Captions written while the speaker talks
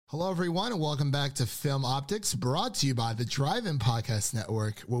Hello, everyone, and welcome back to Film Optics, brought to you by the Drive-In Podcast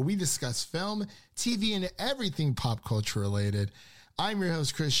Network, where we discuss film, TV, and everything pop culture related. I'm your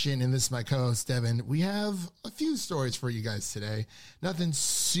host, Christian, and this is my co-host, Devin. We have a few stories for you guys today. Nothing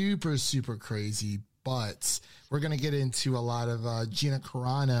super crazy, but we're going to get into a lot of Gina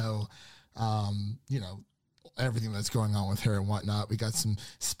Carano, everything that's going on with her and whatnot. We got some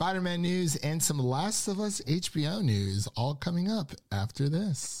Spider-Man news and some Last of Us HBO news all coming up after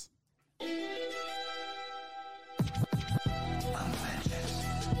this. That's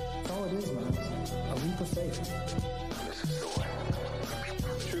all it is, man. A leap of faith. This is the way.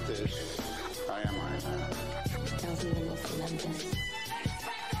 The truth is, I am Iron Man. Tells me the most celebrities.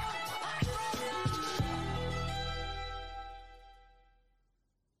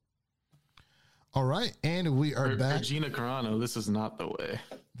 All right, and we are back. For Gina Carano, this is not the way.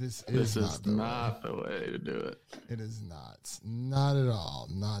 This is not the way to do it. It is not. Not at all.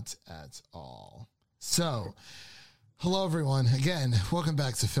 Not at all. So, hello, everyone. Again, welcome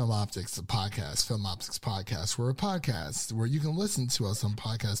back to Film Optics, the podcast, Film Optics Podcast. We're a podcast where you can listen to us on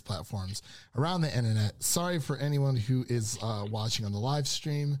podcast platforms around the internet. Sorry for anyone who is watching on the live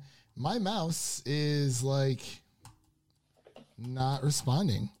stream. My mouse is not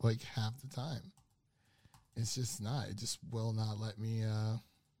responding half the time. It's just not. It just will not let me.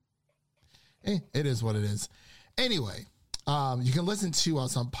 It is what it is. Anyway, you can listen to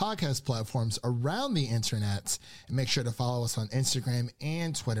us on podcast platforms around the internet, and make sure to follow us on Instagram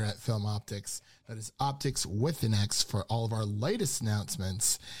and Twitter at Film Optics. That is Optics with an X for all of our latest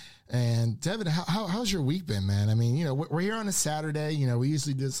announcements. And Devin, how's your week been, man? I mean, we're here on a Saturday. We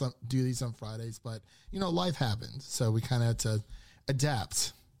usually do these on Fridays, but life happened, so we kind of had to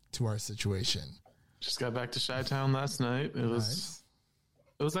adapt to our situation. Just got back to Chi-Town last night. It was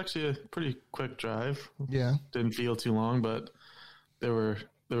actually a pretty quick drive. Yeah, didn't feel too long, but there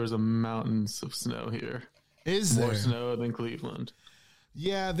was a mountains of snow here. Is there more snow than Cleveland?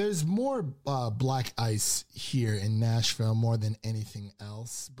 Yeah, there's more black ice here in Nashville more than anything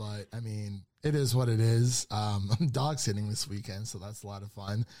else. But I mean, it is what it is. I'm dog sitting this weekend, so that's a lot of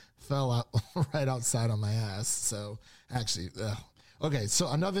fun. Fell out right outside on my ass. So actually, okay. So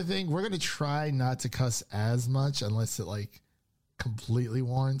another thing, we're gonna try not to cuss as much unless it completely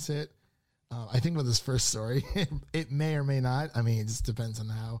warrants it. I think with this first story, it may or may not. I mean, it just depends on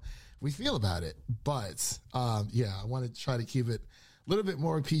how we feel about it. But I want to try to keep it a little bit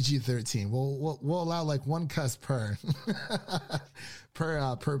more PG-13. We'll allow one cuss per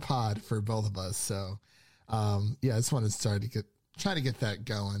per pod for both of us. So I just want to try to get that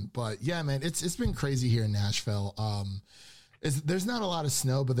going. But yeah, man, it's been crazy here in Nashville. There's not a lot of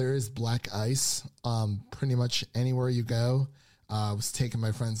snow, but there is black ice pretty much anywhere you go. I was taking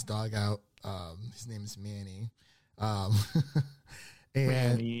my friend's dog out. His name is Manny.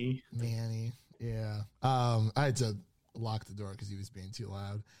 Manny. Yeah. I had to lock the door because he was being too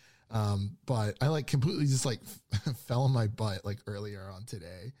loud. But I completely just fell on my butt earlier on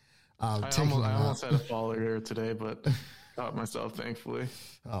today. I almost had a fall earlier today, but caught myself thankfully.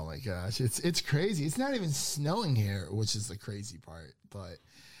 Oh my gosh, it's crazy. It's not even snowing here, which is the crazy part. But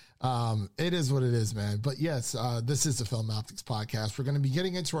it is what it is, man. But yes, this is the Film Optics Podcast. We're going to be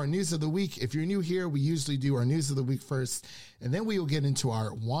getting into our news of the week. If you're new here, we usually do our news of the week first, and then we will get into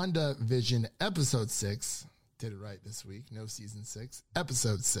our WandaVision episode 6. Did it right this week. No season 6,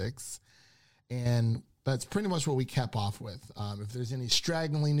 episode 6. And that's pretty much what we cap off with. If there's any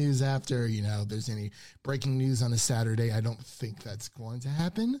straggling news after, there's any breaking news on a Saturday, I don't think that's going to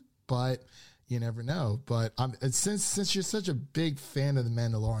happen, but you never know. But since you're such a big fan of The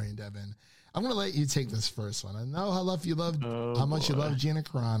Mandalorian, Devin, I'm going to let you take this first one. I know how much you love Gina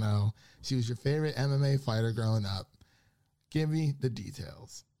Carano. She was your favorite MMA fighter growing up. Give me the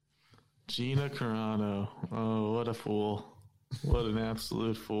details. Gina Carano. Oh, what a fool. What an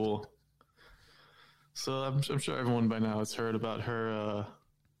absolute fool. So I'm sure everyone by now has heard about her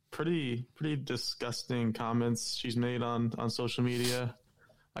pretty disgusting comments she's made on social media.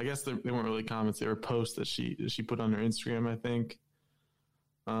 I guess they weren't really comments; they were posts that she put on her Instagram, I think.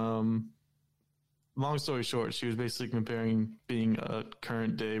 Long story short, she was basically comparing being a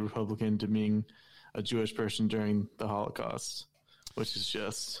current day Republican to being a Jewish person during the Holocaust, which is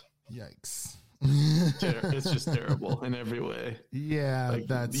just yikes. It's just terrible in every way. Yeah,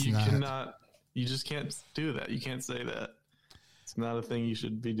 you just can't do that. You can't say that. It's not a thing you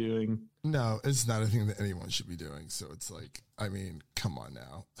should be doing. No, it's not a thing that anyone should be doing. So it's come on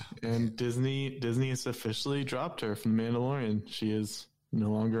now. And Disney has officially dropped her from The Mandalorian. She is no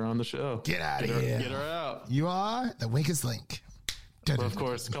longer on the show. Get out of here. Get her out. You are the weakest link. But of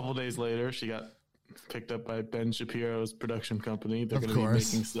course, a couple of days later, she got picked up by Ben Shapiro's production company. They're Of going to be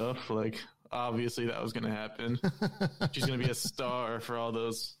course. making stuff. Like, obviously that was going to happen. She's going to be a star for all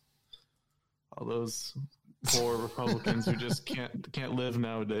those poor Republicans who just can't live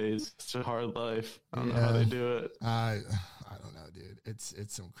nowadays. It's a hard life. I don't know how they do it. I don't know, dude. It's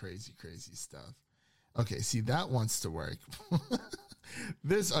some crazy stuff. Okay, see, that wants to work.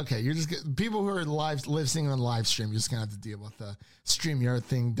 You're just people who are listening on live stream. You're just gonna have to deal with the StreamYard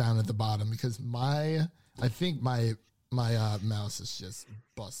thing down at the bottom because I think my mouse is just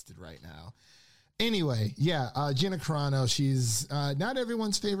busted right now. Anyway, Gina Carano, she's not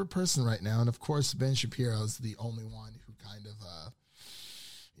everyone's favorite person right now, and of course Ben Shapiro is the only one who kind of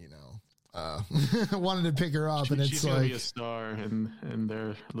wanted to pick her up, and She's gonna be a star in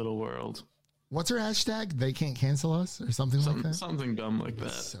their little world. What's her hashtag? They can't cancel us or something like that. Something dumb like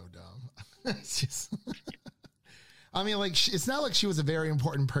that. So dumb. It's just. I mean, like, it's not like she was a very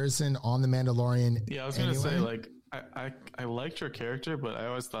important person on The Mandalorian. Yeah, I was gonna say, like, I liked her character, but I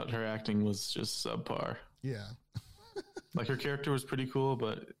always thought her acting was just subpar. Yeah. Like, her character was pretty cool,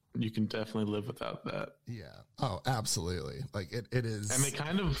 but you can definitely live without that. Yeah. Oh, absolutely. Like, it is. And they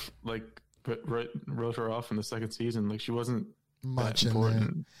kind of like wrote her off in the second season. Like, she wasn't much that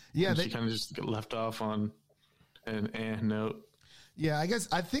important. Yeah, she kind of just got left off on an note. Yeah,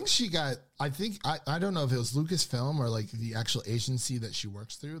 I think she got. I don't know if it was Lucasfilm or like the actual agency that she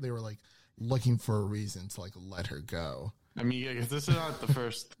works through. They were like looking for a reason to like let her go. I mean, yeah, 'cause this is not the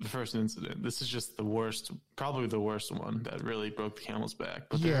first incident. This is just the worst, probably the worst one that really broke the camel's back.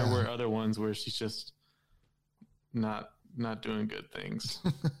 But there were other ones where she's just not doing good things.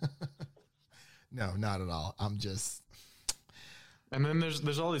 No, not at all. I'm just. And then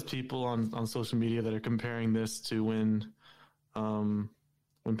there's all these people on social media that are comparing this to when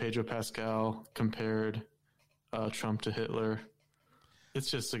Pedro Pascal compared Trump to Hitler. It's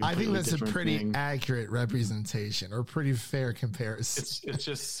just I think that's a pretty thing. accurate representation or pretty fair comparison. It's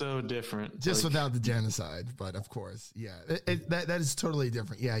just so different. Just without the genocide, but of course, yeah, that is totally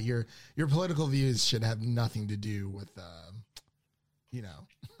different. Yeah, your political views should have nothing to do with,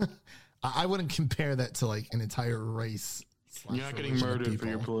 I wouldn't compare that to like an entire race. You're not getting murdered for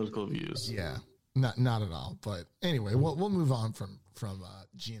your political views. Yeah, not at all. But anyway, we'll move on from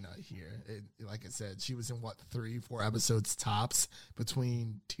Gina here. Like I said, she was in 3-4 episodes tops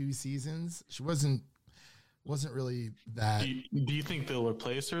between 2 seasons. She wasn't really that. Do you think they'll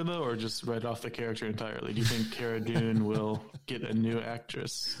replace her though, or just write off the character entirely? Do you think Cara Dune will get a new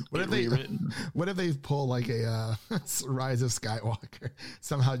actress? What if they pull like a Rise of Skywalker?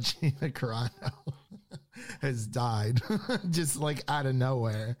 Somehow Gina Carano has died, just like out of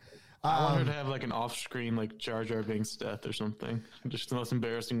nowhere. I want her to have like an off-screen like Jar Jar Binks death or something. Just the most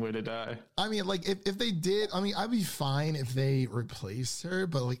embarrassing way to die. I mean, like if they did, I mean, I'd be fine if they replaced her,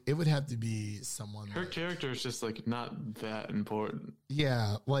 but like it would have to be someone. Her character is just like not that important.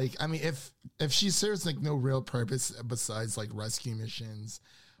 Yeah, like I mean, if she serves like no real purpose besides like rescue missions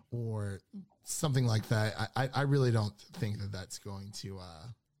or something like that, I really don't think that that's going to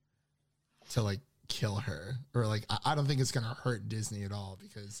like kill her, or like I don't think it's gonna hurt Disney at all,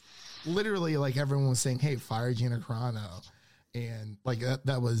 because literally like everyone was saying, hey, fire Gina Carano, and like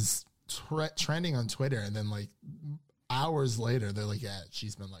that was trending on Twitter, and then like hours later they're like, yeah,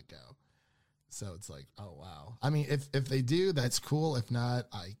 she's been let go. So it's like, oh wow. I mean, if they do, that's cool. If not,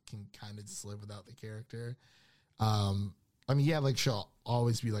 I can kind of just live without the character. I mean, yeah, like she'll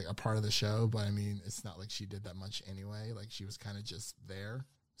always be like a part of the show, but I mean, it's not like she did that much anyway. Like she was kind of just there.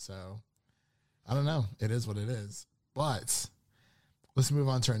 So I don't know. It is what it is. But let's move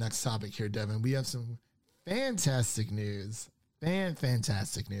on to our next topic here, Devin. We have some fantastic news.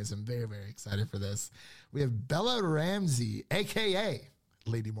 Fantastic news. I'm very, very excited for this. We have Bella Ramsey, a.k.a.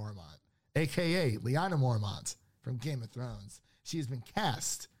 Lady Mormont, a.k.a. Lyanna Mormont from Game of Thrones. She has been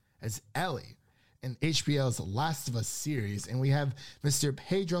cast as Ellie in HBO's Last of Us series. And we have Mr.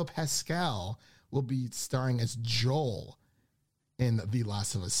 Pedro Pascal will be starring as Joel in the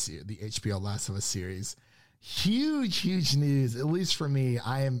Last of Us, the HBO Last of Us series. Huge news, at least for me.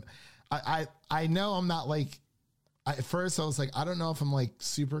 I know I'm not like, at first I was like, I don't know if I'm like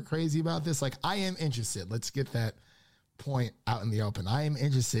super crazy about this. Like I am interested. Let's get that point out in the open. I am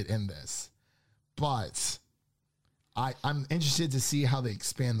interested in this, but I'm interested to see how they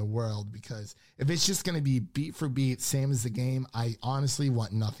expand the world, because if it's just going to be beat for beat, same as the game, I honestly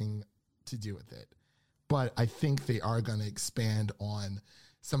want nothing to do with it. But I think they are going to expand on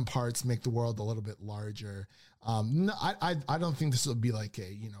some parts, make the world a little bit larger. No, I don't think this will be like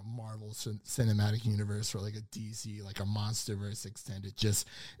a Marvel cinematic universe or like a DC, like a MonsterVerse extended. Just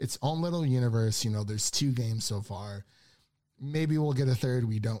its own little universe. There's 2 games so far. Maybe we'll get a third.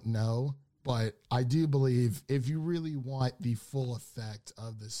 We don't know. But I do believe if you really want the full effect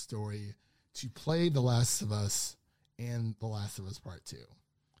of this story, to play The Last of Us and The Last of Us Part 2.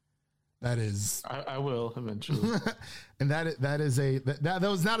 That is, I will eventually. and that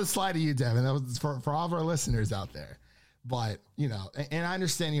was not a slide at you, Devin. That was for all of our listeners out there. But you know, and I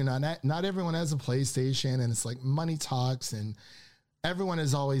understand not everyone has a PlayStation, and it's like money talks, and everyone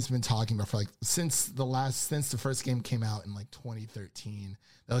has always been talking about for like since the first game came out in like 2013.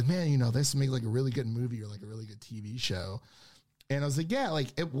 They're like, man, you know, this would make like a really good movie or like a really good TV show. And I was like, yeah,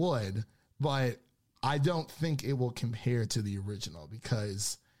 like it would, but I don't think it will compare to the original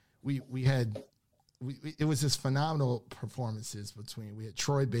because it was just phenomenal performances we had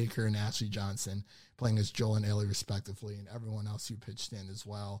Troy Baker and Ashley Johnson playing as Joel and Ellie respectively, and everyone else who pitched in as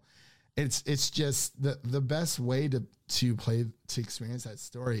well. It's just the best way to experience that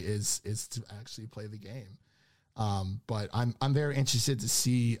story is to actually play the game. But I'm very interested to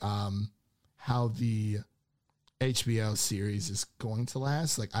see how the HBO series is going to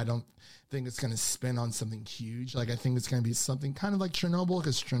last. Like, I don't think it's going to spin on something huge. Like, I think it's going to be something kind of like Chernobyl,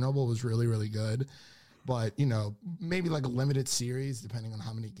 because Chernobyl was really, really good. But, you know, maybe like a limited series, depending on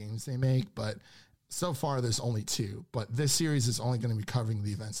how many games they make. But so far, there's only 2. But this series is only going to be covering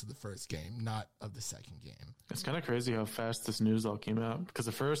the events of the first game, not of the second game. It's kind of crazy how fast this news all came out. Because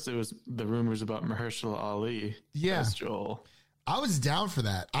at first, it was the rumors about Mahershala Ali as Joel. I was down for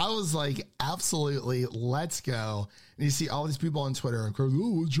that. I was like, absolutely, let's go. And you see all these people on Twitter and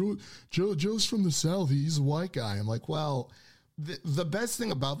oh, Joe's from the South. He's a white guy. I'm like, well, the best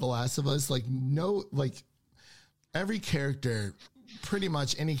thing about The Last of Us, every character, pretty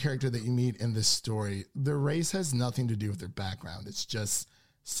much any character that you meet in this story, their race has nothing to do with their background. It's just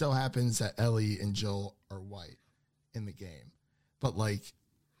so happens that Ellie and Joel are white in the game. But like,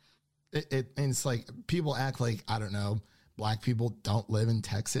 and it's like people act like, I don't know, Black people don't live in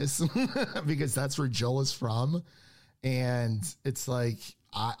Texas because that's where Joel is from. And it's like,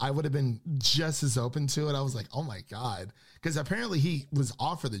 I would have been just as open to it. I was like, oh my God. Because apparently he was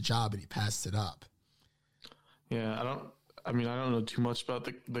offered the job and he passed it up. Yeah, I don't know too much about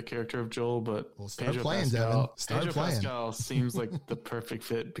the character of Joel, but Pedro Pascal seems like the perfect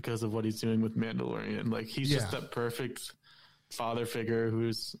fit because of what he's doing with Mandalorian. Like, he's just that perfect father figure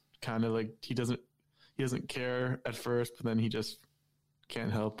who's kind of like, he doesn't care at first, but then he just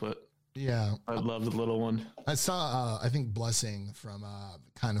can't help but. Yeah. I love the little one. I saw, I think Blessing from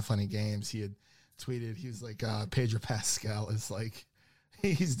Kind of Funny Games. He had tweeted, he was like, Pedro Pascal is like,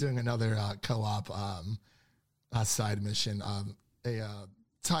 he's doing another co-op side mission, a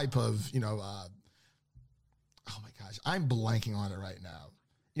type of, you know, oh my gosh, I'm blanking on it right now.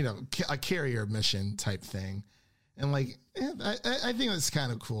 You know, a carrier mission type thing. And like, I think it's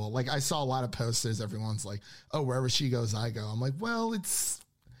kind of cool. Like, I saw a lot of posters. Everyone's like, oh, wherever she goes, I go. I'm like, well,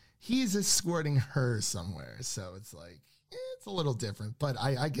 he's escorting her somewhere. So it's like, it's a little different, but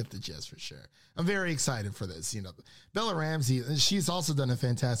I get the gist for sure. I'm very excited for this. You know, Bella Ramsey, she's also done a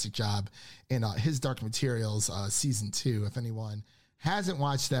fantastic job in His Dark Materials season 2. If anyone hasn't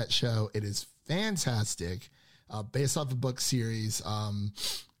watched that show, it is fantastic. Based off the book series.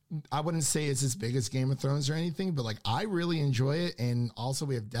 I wouldn't say it's as big as Game of Thrones or anything, but like, I really enjoy it. And also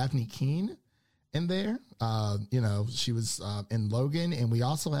we have Daphne Keane in there. You know, she was in Logan, and we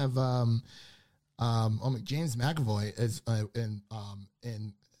also have James McAvoy as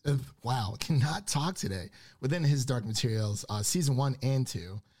wow, cannot talk today, within His Dark Materials season 1 and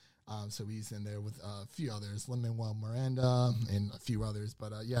 2. So he's in there with a few others, Lin-Manuel Miranda and a few others.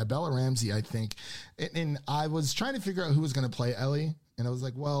 But yeah, Bella Ramsey, I think. And I was trying to figure out who was going to play Ellie. And I was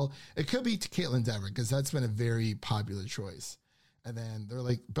like, well, it could be Caitlin Dever, because that's been a very popular choice. And then they're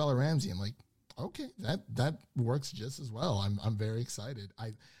like, Bella Ramsey. I'm like, okay, that works just as well. I'm very excited.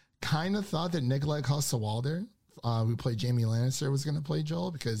 I kind of thought that Nikolai Coster-Waldau, who played Jaime Lannister, was going to play Joel,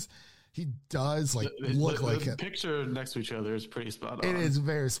 because he does look like the picture next to each other is pretty spot on. It is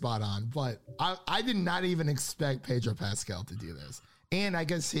very spot on, but I did not even expect Pedro Pascal to do this. And I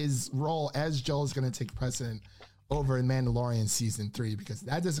guess his role as Joel is going to take precedent over in Mandalorian season 3, because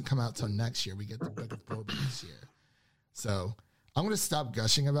that doesn't come out till next year. We get the Book of Boba this year. So I'm going to stop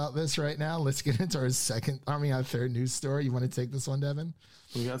gushing about this right now. Let's get into our third news story. You want to take this one, Devin?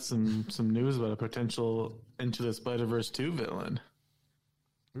 We got some news about a potential Into the Spider-Verse 2 villain.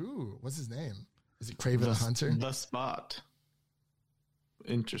 Ooh, what's his name? Is it Kraven the Hunter? The Spot.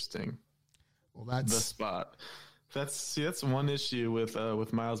 Interesting. Well, that's The Spot. That's one issue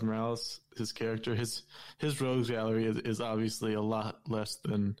with Miles Morales. His character, his rogues gallery is obviously a lot less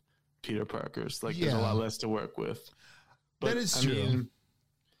than Peter Parker's. Like, there's a lot less to work with. But, that is true.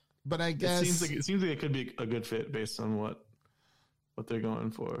 But I guess it seems like it could be a good fit based on what what they're going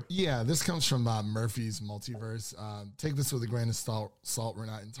for. Yeah, this comes from Murphy's Multiverse. Take this with a grain of salt. We're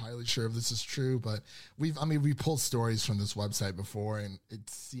not entirely sure if this is true, but we pulled stories from this website before, and it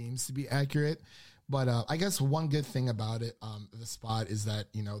seems to be accurate. But I guess one good thing about it, the Spot, is that,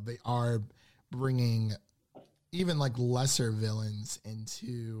 you know, they are bringing even like lesser villains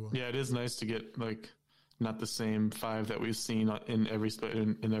into. Yeah, it is nice to get like not the same 5 that we've seen in every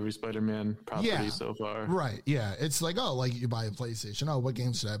Spider-Man property so far. Right. Yeah. It's like, oh, like you buy a PlayStation. Oh, what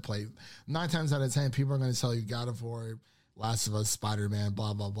games should I play? 9 times out of 10, people are going to tell you God of War, Last of Us, Spider-Man,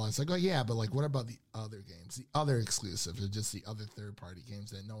 blah, blah, blah. It's like, oh, yeah, but like, what about the other games, the other exclusives, or just the other third-party games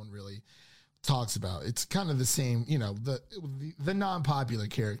that no one really talks about? It's kind of the same, you know, the non-popular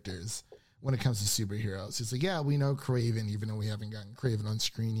characters when it comes to superheroes. It's like, yeah, we know Kraven, even though we haven't gotten Kraven on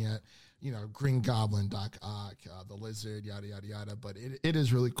screen yet. You know, Green Goblin, Doc Ock, the Lizard, yada, yada, yada. But it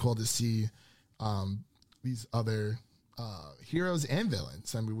is really cool to see these other heroes and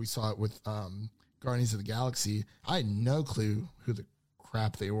villains. I mean, we saw it with Guardians of the Galaxy. I had no clue who the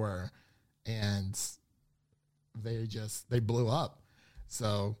crap they were. And they blew up.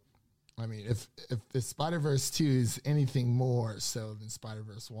 So, I mean, if the Spider-Verse 2 is anything more so than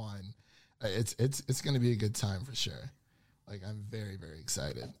Spider-Verse 1, it's going to be a good time for sure. Like, I'm very, very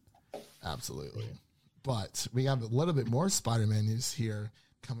excited. Absolutely. But we have a little bit more Spider-Man news here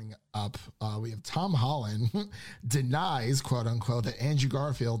coming up. We have Tom Holland denies, quote unquote, that Andrew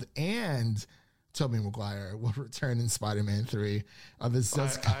Garfield and Tobey Maguire will return in Spider-Man 3. This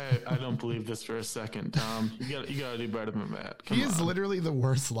does I don't believe this for a second, Tom. You got to do better than that. He is literally the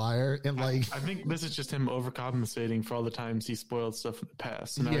worst liar. And like, I think this is just him overcompensating for all the times he spoiled stuff in the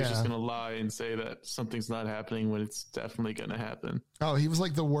past. And now he's just going to lie and say that something's not happening when it's definitely going to happen. Oh, he was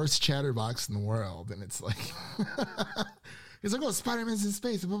like the worst chatterbox in the world. And it's like, he's like, oh, Spider-Man's in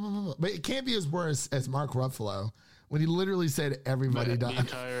space. Blah, blah, blah, blah. But it can't be as worse as Mark Ruffalo when he literally said everybody died. The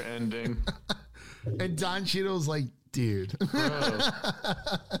entire ending. And Don Cheadle's like, dude. I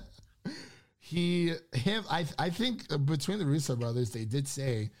think between the Russo brothers, they did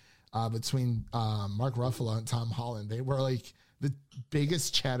say between Mark Ruffalo and Tom Holland, they were like the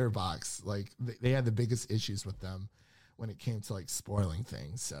biggest chatterbox. Like they had the biggest issues with them when it came to like spoiling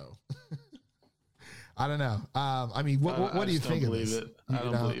things. So I don't know. I mean, what do you think of this? I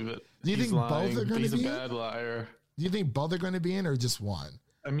don't believe it. Do you think both are going to be? He's a bad liar. Do you think both are going to be in, or just one?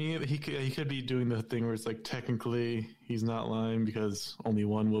 I mean, he could be doing the thing where it's like technically he's not lying because only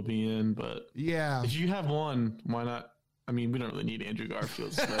one will be in. But yeah, if you have one, why not? I mean, we don't really need Andrew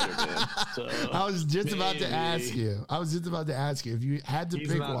Garfield's Spider-Man. So I was just about to ask you. If you had to pick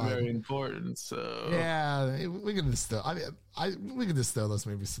one. He's not very important. So yeah, we can just throw. We can just throw those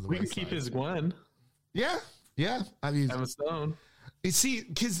movies to the wayside. We can keep his Gwen. Yeah. I mean, Emma Stone. You see,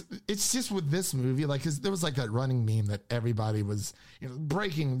 because it's just with this movie, like, cause there was like that running meme that everybody was, you know,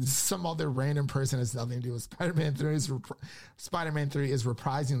 breaking. Some other random person has nothing to do with Spider-Man 3. Spider-Man 3 is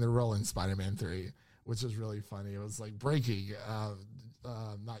reprising the role in Spider-Man 3, which was really funny. It was like breaking,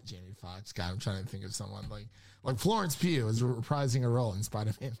 not Jamie Foxx. God, I'm trying to think of someone like Florence Pugh is reprising a role in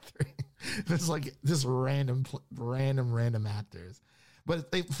Spider-Man 3. There's like this random actors,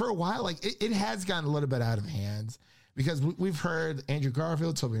 but for a while, like it has gotten a little bit out of hand. Because we've heard Andrew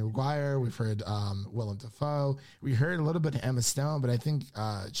Garfield, Tobey Maguire, we've heard Willem Dafoe, we heard a little bit of Emma Stone, but I think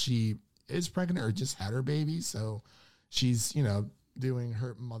she is pregnant or just had her baby, so she's, you know, doing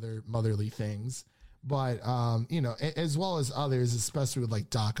her motherly things. But you know, as well as others, especially with like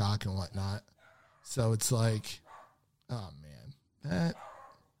Doc Ock and whatnot. So it's like, oh man,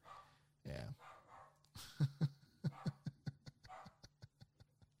 yeah.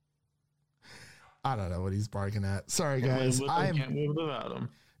 I don't know what he's barking at. Sorry, guys. I can't move without him.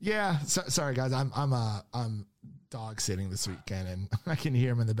 Yeah, sorry, guys. I'm dog sitting this weekend, and I can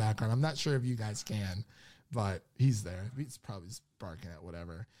hear him in the background. I'm not sure if you guys can, but he's there. He's probably barking at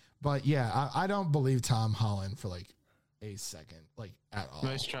whatever. But yeah, I don't believe Tom Holland for like a second, like at all.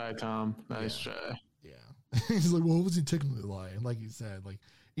 Nice try, Tom. Nice try. Yeah. He's like, well, what was he technically lying? Like you said, like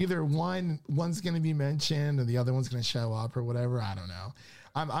either one's going to be mentioned and the other one's going to show up or whatever. I don't know.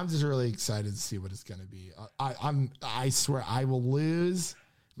 I'm just really excited to see what it's going to be. I swear I will lose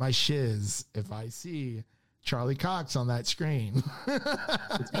my shiz if I see Charlie Cox on that screen.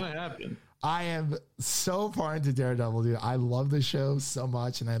 It's going to happen. I am so far into Daredevil, dude. I love the show so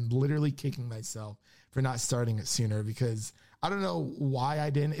much, and I'm literally kicking myself for not starting it sooner because I don't know why I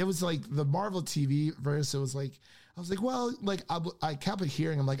didn't. It was like the Marvel TV verse. It was like, I was like, well, like I kept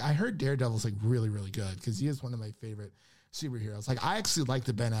hearing, I'm like, I heard Daredevil's like really, really good because he is one of my favorite superheroes. Like I actually like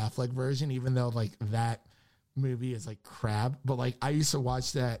the Ben Affleck version, even though like that movie is like crap. But like I used to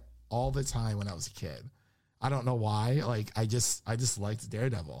watch that all the time when I was a kid. I don't know why. Like I just liked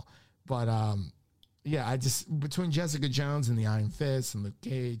Daredevil, but yeah, I just between Jessica Jones and the Iron Fist and Luke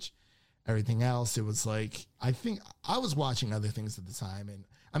Cage, everything else, it was like I think I was watching other things at the time, and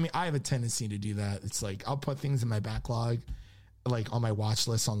I mean I have a tendency to do that. It's like I'll put things in my backlog, like on my watch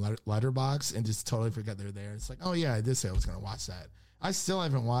list on Letterboxd, and just totally forget they're there. It's like, oh yeah, I did say I was going to watch that. I still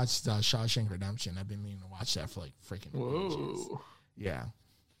haven't watched Shawshank Redemption. I've been meaning to watch that for like freaking ages. Yeah.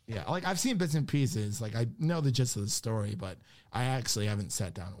 Yeah. Like I've seen bits and pieces. Like I know the gist of the story, but I actually haven't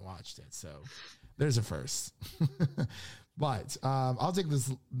sat down and watched it. So there's a first. But I'll take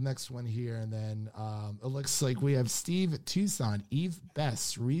this next one here. And then it looks like we have Steve Toussaint, Eve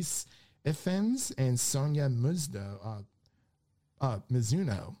Best, Reese Ifans, and Sonia Mizuno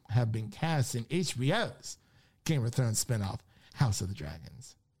have been cast in HBO's Game of Thrones spinoff, House of the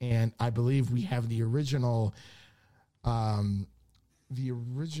Dragons. And I believe we have the original, the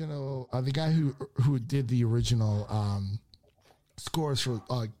guy who did the original scores for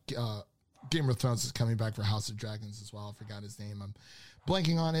Game of Thrones is coming back for House of Dragons as well. I forgot his name. I'm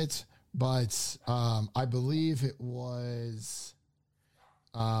blanking on it, but I believe it was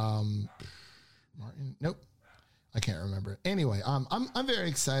Martin. Nope. I can't remember. Anyway, I'm very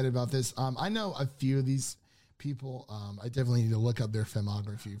excited about this. I know a few of these people. I definitely need to look up their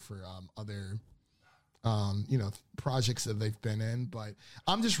filmography for other projects that they've been in. But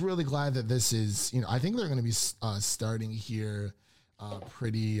I'm just really glad that this is, I think they're going to be starting here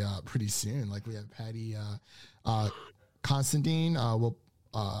pretty soon. Like we have Patty Considine will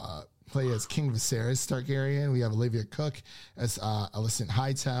play as King Viserys Targaryen. We have Olivia Cook as Alicent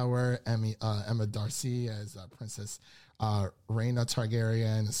Hightower, Emma Darcy as Princess Rhaena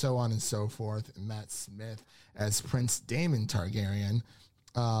Targaryen, so on and so forth. And Matt Smith as Prince Daemon Targaryen,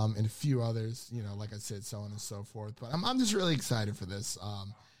 and a few others, like I said, so on and so forth. But I'm just really excited for this.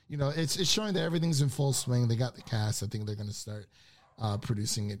 It's showing that everything's in full swing. They got the cast. I think they're going to start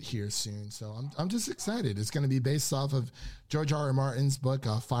producing it here soon. So I'm just excited. It's going to be based off of George R.R. Martin's book,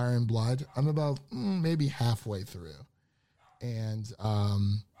 Fire and Blood. I'm about maybe halfway through. And,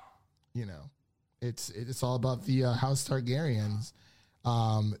 it's all about the House Targaryens.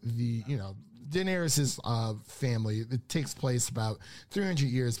 Daenerys' family. It takes place about 300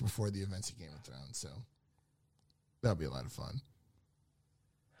 years before the events of Game of Thrones. So that'll be a lot of fun.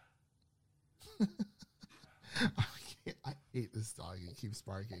 I hate this dog. It keeps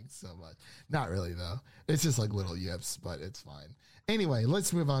barking so much. Not really, though. It's just like little yips, but it's fine. Anyway,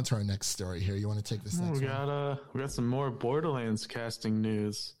 let's move on to our next story here. You want to take this next one? We got some more Borderlands casting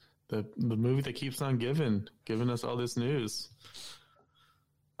news. The movie that keeps on giving us all this news.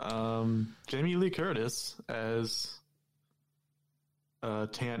 Jamie Lee Curtis as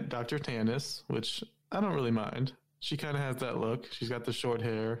Dr. Tannis, which I don't really mind. She kind of has that look. She's got the short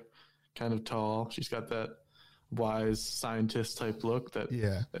hair, kind of tall. She's got that wise scientist type look that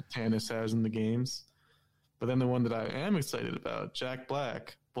Tannis has in the games. But then the one that I am excited about, Jack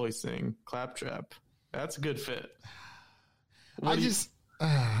Black voicing Claptrap. That's a good fit. It's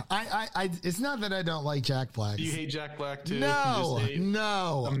not that I don't like Jack Black. Do you hate Jack Black too?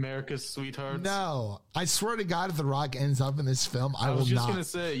 No. America's sweetheart. No. I swear to God, if The Rock ends up in this film, I will not. I was just gonna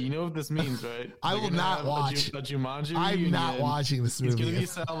say, you know what this means, right? I will not watch a Jumanji I'm reunion. not watching this movie. He's gonna be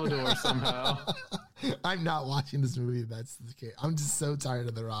Salvador somehow. I'm not watching this movie. That's the case. I'm just so tired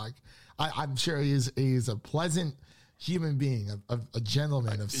of The Rock. I'm sure he's a pleasant human being, a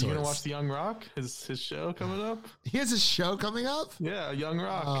gentleman of sorts. You gonna watch The Young Rock? His show coming up? He has a show coming up? Yeah, Young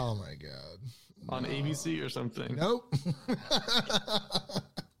Rock. Oh my God. On ABC or something. Nope.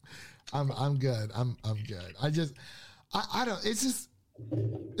 I'm good. I'm good. I don't. It's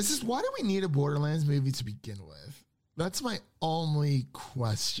just why do we need a Borderlands movie to begin with? That's my only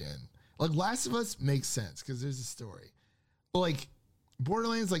question. Like Last of Us makes sense because there's a story. But like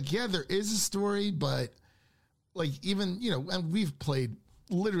Borderlands, like there is a story, but like even and we've played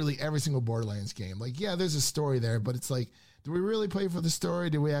literally every single Borderlands game. Like there's a story there, but it's like, do we really play for the story?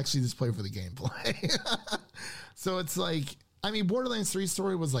 Do we actually just play for the gameplay? So it's like, I mean, Borderlands 3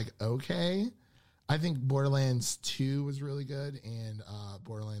 story was like okay. I think Borderlands 2 was really good, and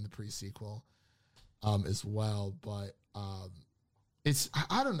Borderlands the pre-sequel as well. But I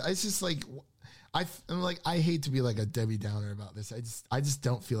don't know. It's just like I hate to be like a Debbie Downer about this. I just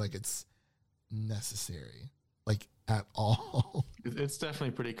don't feel like it's necessary, like at all. It's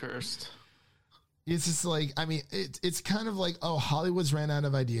definitely pretty cursed. It's just like, I mean, it's kind of like, oh, Hollywood's ran out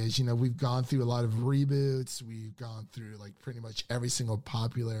of ideas. We've gone through a lot of reboots. We've gone through like pretty much every single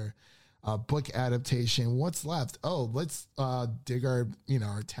popular book adaptation. What's left? Oh, let's dig our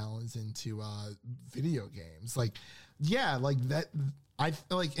talents into video games. Like, like that. I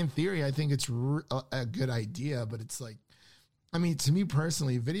feel like in theory, I think it's a good idea, but it's like, I mean, to me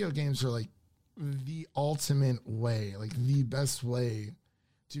personally, video games are like the ultimate way, like the best way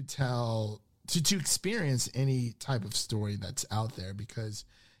to tell, to experience any type of story that's out there, because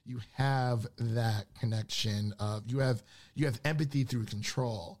you have that connection of, you have empathy through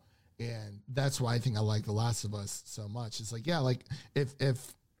control. And that's why I think I like The Last of Us so much. It's like, yeah, like if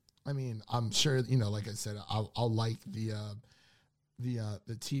I mean, I'm sure, you know, like I said, I'll like the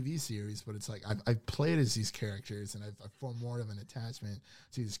TV series, but it's like I've played as these characters, and I've formed more of an attachment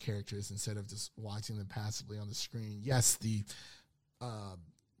to these characters instead of just watching them passively on the screen. Yes, the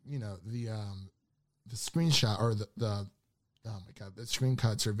screenshot or the oh my God, the screen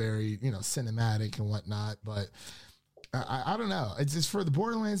cuts are very, you know, cinematic and whatnot, but I don't know. It's just for the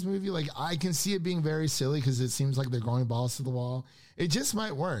Borderlands movie. Like, I can see it being very silly because it seems like they're going balls to the wall. It just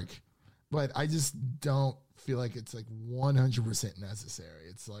might work, but I just don't feel like it's like 100% necessary.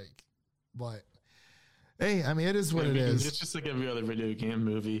 It's like, but hey, I mean, it is what it is. It's just like every other video game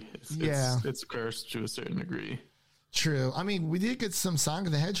movie. It's cursed to a certain degree. True. I mean, we did get some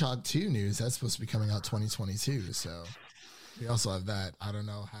Sonic the Hedgehog 2 news. That's supposed to be coming out 2022. So we also have that. I don't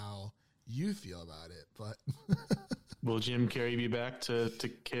know how you feel about it, but will Jim Carrey be back to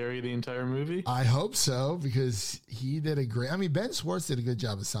carry the entire movie? I hope so, because he did a great, I mean, Ben Schwartz did a good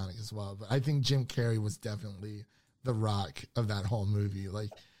job as Sonic as well, but I think Jim Carrey was definitely the rock of that whole movie. Like,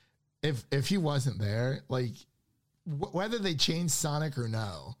 if he wasn't there, like, whether they changed Sonic or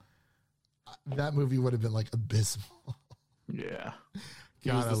no, that movie would have been like abysmal. Yeah. He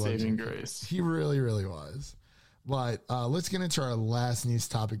was the saving grace. He really, really was. But let's get into our last news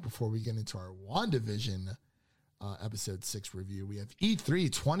topic before we get into our WandaVision episode 6 review. We have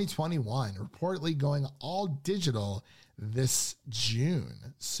E3 2021 reportedly going all digital this June.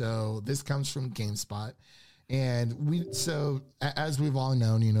 So this comes from GameSpot. And as we've all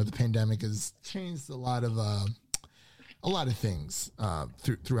known, you know, the pandemic has changed a lot of things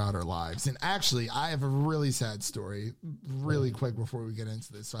throughout our lives. And actually, I have a really sad story really quick before we get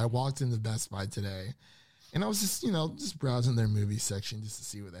into this. So I walked into Best Buy today, and I was just browsing their movie section just to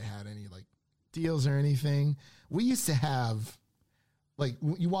see whether they had any like deals or anything. We used to have, like,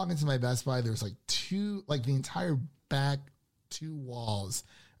 you walk into my Best Buy, there's like the entire back 2 walls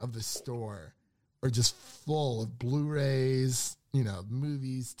of the store are just full of Blu-rays, you know,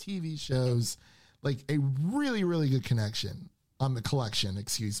 movies, TV shows, like a really, really good collection, a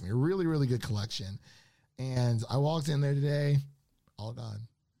really, really good collection. And I walked in there today, all gone.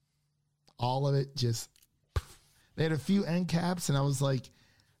 All of it just, they had a few end caps, and I was like,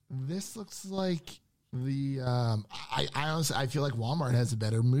 this looks like I honestly, I feel like Walmart has a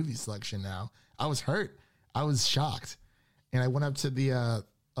better movie selection now. I was hurt. I was shocked. And I went up to the,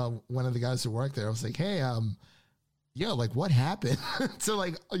 one of the guys who worked there. I was like, hey, like, what happened to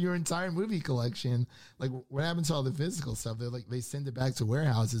like your entire movie collection? Like, what happened to all the physical stuff? They're like, they send it back to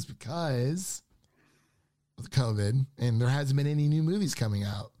warehouses because of COVID, and there hasn't been any new movies coming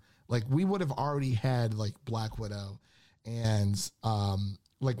out. Like, we would have already had like Black Widow and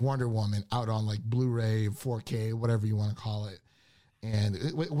like Wonder Woman out on like Blu-ray, 4K, whatever you want to call it. And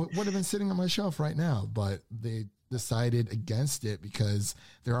it would have been sitting on my shelf right now, but they decided against it because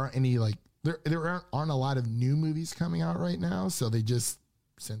there aren't any like, there aren't a lot of new movies coming out right now. So they just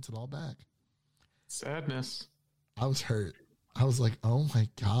sent it all back. Sadness. I was hurt. I was like, oh my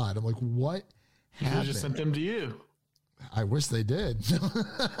God. I'm like, what happened? They just sent them to you. I wish they did.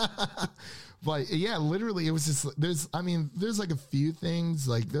 But yeah, literally it was just, there's like a few things,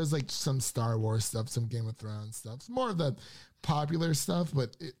 like there's like some Star Wars stuff, some Game of Thrones stuff, more of the popular stuff,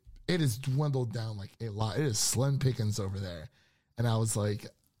 but it has dwindled down like a lot. It is slim pickings over there. And I was like,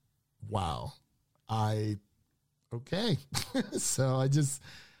 wow, okay. So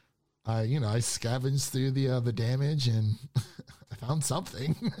I scavenged through the damage, and I found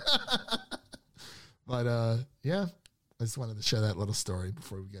something. But yeah, I just wanted to share that little story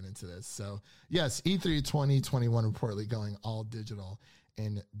before we get into this. So yes, E3 2021 reportedly going all digital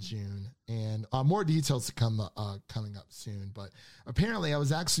in June, and more details to come coming up soon. But apparently, I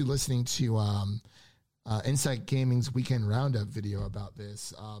was actually listening to Insight Gaming's Weekend Roundup video about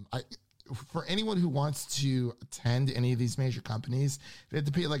this. For anyone who wants to attend any of these major companies, they have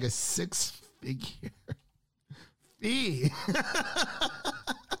to pay like a 6-figure fee.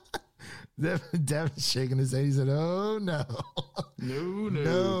 Devin's shaking his head. He said, oh, no.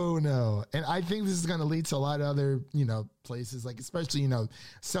 No. And I think this is going to lead to a lot of other, places, like especially,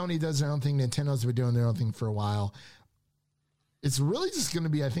 Sony does their own thing. Nintendo's been doing their own thing for a while. It's really just going to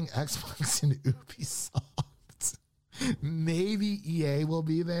be, I think, Xbox and Ubisoft. Maybe EA will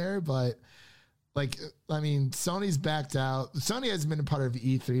be there, but Like, I mean, Sony's backed out. Sony has been a part of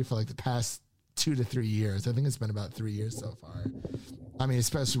E3 for like the past 2 to 3 years. I think it's been about 3 years so far. I mean,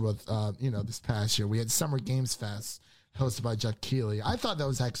 especially with, this past year. We had Summer Games Fest hosted by Jeff Keighley. I thought that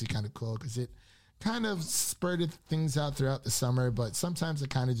was actually kind of cool because it kind of spurted things out throughout the summer, but sometimes I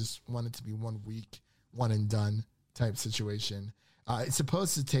kind of just wanted to be 1 week, one and done type situation. It's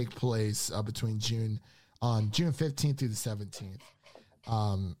supposed to take place between June 15th through the 17th.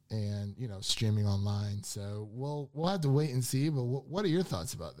 And streaming online. So we'll have to wait and see. But what are your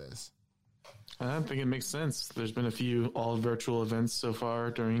thoughts about this? I think it makes sense. There's been a few all virtual events so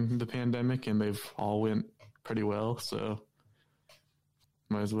far during the pandemic, and they've all went pretty well. So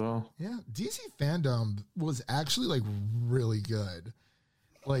might as well. Yeah, DC fandom was actually like really good.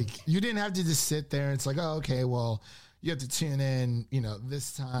 Like you didn't have to just sit there. And it's like, oh, okay, well, you have to tune in,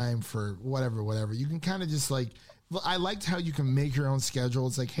 this time for whatever. You can kind of just like. I liked how you can make your own schedule.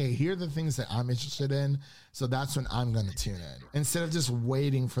 It's like, hey, here are the things that I'm interested in. So that's when I'm going to tune in. Instead of just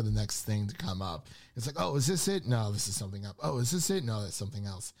waiting for the next thing to come up. It's like, oh, is this it? No, this is something up. Oh, is this it? No, that's something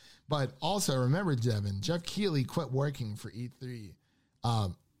else. But also remember, Devin, Jeff Keighley quit working for E3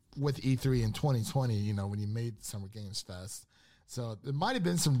 with E3 in 2020, when he made Summer Games Fest. So there might have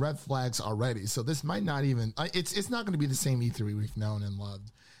been some red flags already. So this might not even, it's not going to be the same E3 we've known and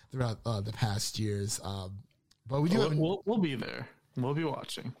loved throughout the past years. But we do. We'll be there. We'll be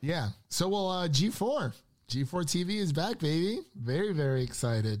watching. Yeah. So G4 TV is back, baby. Very, very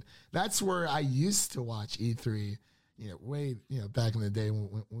excited. That's where I used to watch E3. Back in the day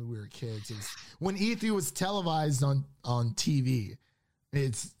when we were kids. It's when E3 was televised on TV.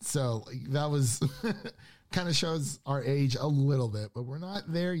 It's so that was kind of shows our age a little bit, but we're not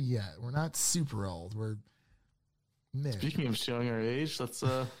there yet. We're not super old. We're mid. Speaking of showing our age, let's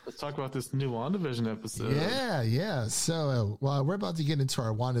talk about this new WandaVision episode. Yeah. So, we're about to get into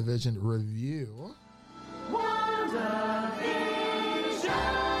our WandaVision review.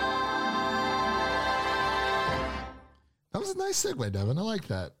 That was a nice segue, Devin. I like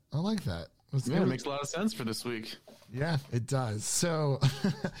that. It makes a lot of sense for this week. Yeah, it does. So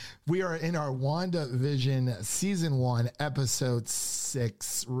we are in our WandaVision Season 1, Episode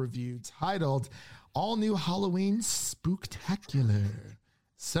 6 review titled All New Halloween Spooktacular.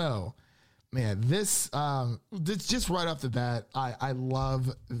 So, man, this just right off the bat, I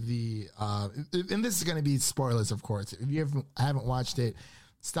love the and this is going to be spoilers, of course. If you haven't watched it,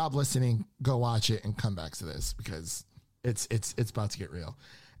 stop listening, go watch it, and come back to this because it's about to get real.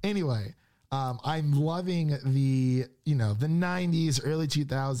 Anyway, I'm loving the 90s, early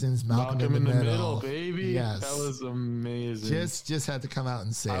 2000s Malcolm in the Middle, baby. Yes, that was amazing. Just had to come out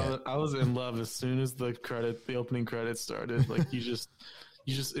and say it. I was in love as soon as the opening credits started. Like you just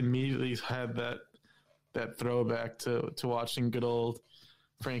immediately had that throwback to watching good old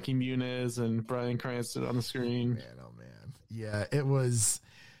Frankie Muniz and Bryan Cranston on the screen. Man, oh man, yeah,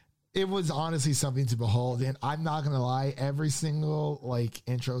 it was honestly something to behold, and I'm not gonna lie, every single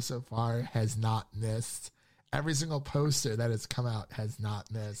intro so far has not missed. Every single poster that has come out has not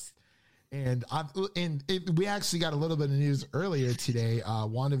missed. And we actually got a little bit of news earlier today.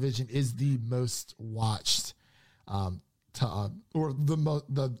 WandaVision is the most watched, the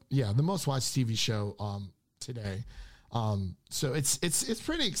most watched TV show today. So it's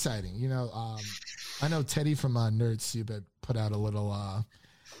pretty exciting. I know Teddy from NerdSoup put out a little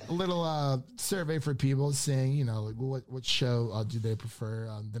survey for people saying, what show do they prefer,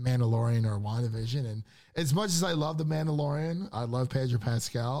 The Mandalorian or WandaVision? And as much as I love The Mandalorian, I love Pedro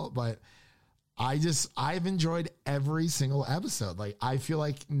Pascal, but I've enjoyed every single episode. Like, I feel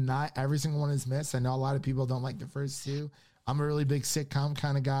like not every single one is missed. I know a lot of people don't like the first two. I'm a really big sitcom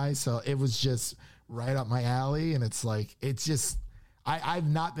kind of guy, so it was just right up my alley. And I've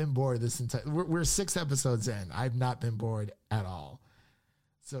not been bored this entire. We're 6 episodes in. I've not been bored at all.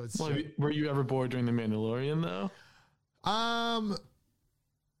 So were you ever bored during The Mandalorian though?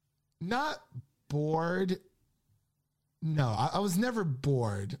 Not bored. No, I was never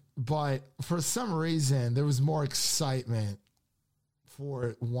bored, but for some reason there was more excitement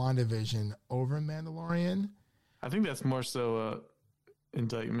for WandaVision over Mandalorian. I think that's more so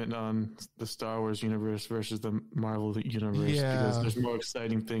indictment on the Star Wars universe versus the Marvel universe. Yeah. Because there's more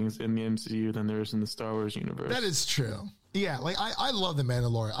exciting things in the MCU than there is in the Star Wars universe. That is true. Yeah, I love The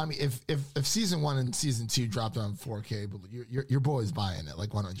Mandalorian. I mean, if season 1 and season 2 dropped on 4K, but your boy's buying it 100%,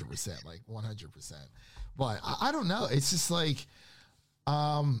 100%. But I don't know. It's just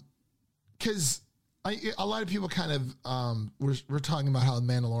because a lot of people kind of we're talking about how The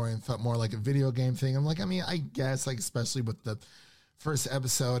Mandalorian felt more like a video game thing. I'm I guess especially with the first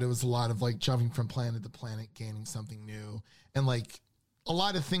episode, it was a lot of jumping from planet to planet, gaining something new, and a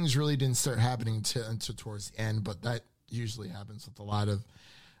lot of things really didn't start happening until towards the end, but that usually happens with a lot of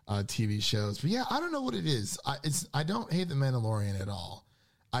TV shows. But yeah, I don't know what it is. I don't hate The Mandalorian at all.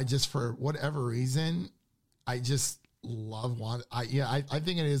 I just, for whatever reason, I just love Wanda. I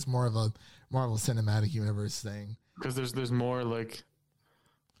think it is more of a Marvel Cinematic Universe thing. Because there's more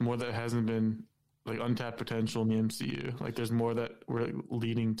that hasn't been like untapped potential in the MCU. Like there's more that we're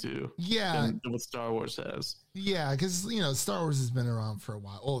leading to. Yeah, than what Star Wars has. Yeah, because Star Wars has been around for a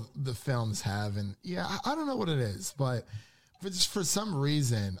while. Well, the films have, and yeah, I don't know what it is, but for some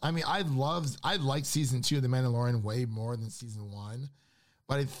reason, I mean, I liked season 2 of The Mandalorian way more than season 1,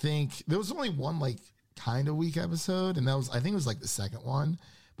 but I think there was only one like kind of weak episode, and I think it was like the second one,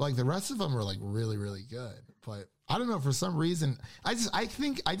 but like the rest of them were like really, really good. But I don't know, for some reason, I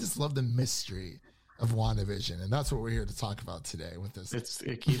think I just love the mystery of WandaVision, and that's what we're here to talk about today with this.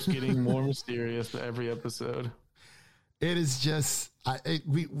 It keeps getting more mysterious every episode. It is just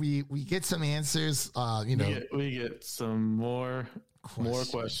we get some answers. We get some more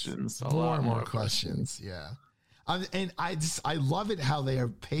questions. A lot more questions. Yeah, and I love it how they are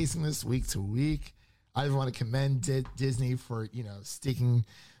pacing this week to week. I want to commend Disney for sticking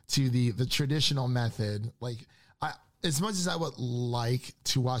to the traditional method. Like as much as I would like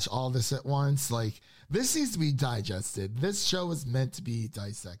to watch all this at once, like this needs to be digested. This show was meant to be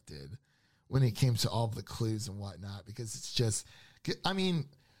dissected when it came to all the clues and whatnot, because it's just, I mean,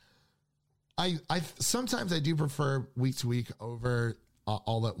 I sometimes I do prefer week to week over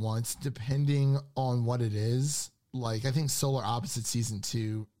all at once, depending on what it is. Like I think Solar Opposite season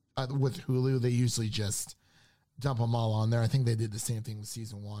 2 with Hulu, they usually just dump them all on there. I think they did the same thing with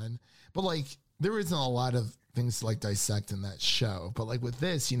season 1, but like there isn't a lot of things to like dissect in that show. But like with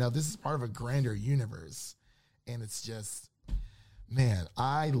this, this is part of a grander universe, and it's just, man,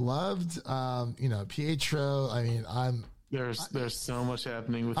 I loved, Pietro. I mean, there's so much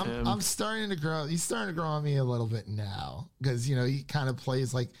happening with him. I'm starting to grow. He's starting to grow on me a little bit now, because he kind of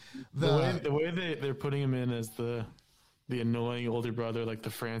plays like the way they're putting him in as the annoying older brother, like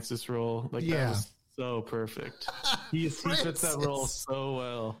the Francis role. Like that was so perfect. He fits that role so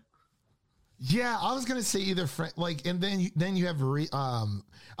well. Yeah, I was gonna say either and then you have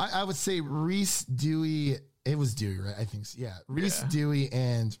I would say Reese, Dewey. It was Dewey, right? I think so. Yeah, Reese, Dewey,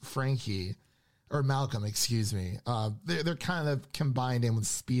 and Frankie, or Malcolm, excuse me. They're kind of combined in with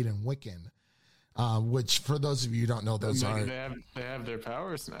Speed and Wiccan, which for those of you who don't know, those are they have their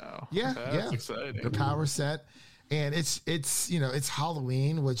powers now. Yeah, that's exciting. The power set. And it's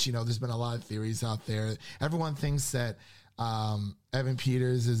Halloween, which there's been a lot of theories out there. Everyone thinks that Evan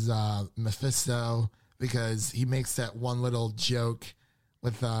Peters is Mephisto because he makes that one little joke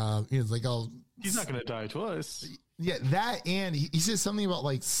with like, oh, he's not gonna die twice. Yeah, that, and he says something about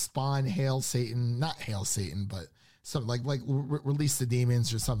like spawn hail Satan, not hail Satan, but something like release the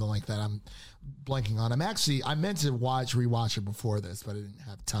demons or something like that. I'm blanking on. I meant to rewatch it before this, but I didn't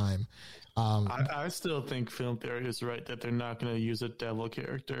have time. I still think Film Theory is right that they're not going to use a devil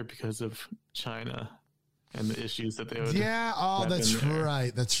character because of China and the issues that they would. Yeah, that's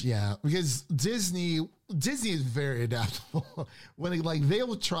right. Because Disney is very adaptable. When they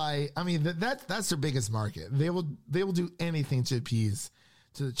will try. I mean, that's their biggest market. They will do anything to appease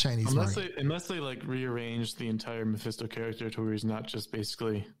to the Chinese market. Unless they like rearrange the entire Mephisto character to where he's not just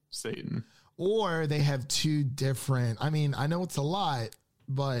basically Satan. Or they have two different. I mean, I know it's a lot.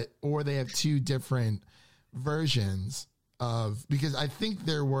 Or they have two different versions of, because I think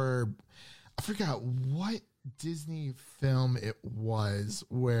I forgot what Disney film it was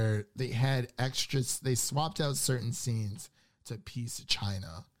where they had extras. They swapped out certain scenes to appease to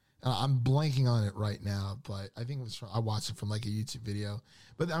China. I'm blanking on it right now, but I think it was I watched it from like a YouTube video.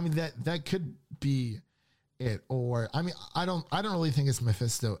 But I mean that could be it. Or I mean I don't really think it's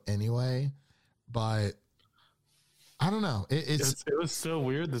Mephisto anyway, but I don't know. It was so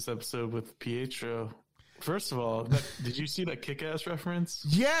weird this episode with Pietro. First of all, did you see that Kick-Ass reference?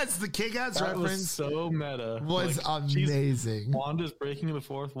 Yes, the Kick-Ass reference was so meta. Was amazing. Wanda's breaking the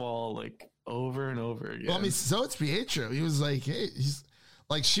fourth wall like over and over again. Well, I mean, so it's Pietro. He was like, "Hey," she's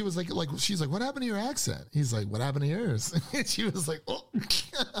like, she's like, "What happened to your accent?" He's like, "What happened to yours?" And she was like, "Oh,"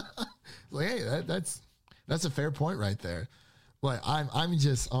 like, "Hey, that's a fair point right there." But I'm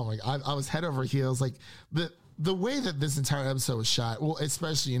just, oh my God, I was head over heels. Like the way that this entire episode was shot, well,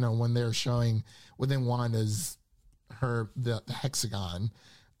 especially, when they're showing within Wanda's, the hexagon,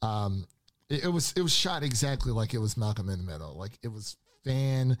 it was shot exactly like it was Malcolm in the Middle. Like it was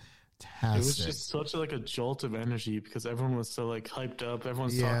fantastic. It was just such a jolt of energy because everyone was so hyped up.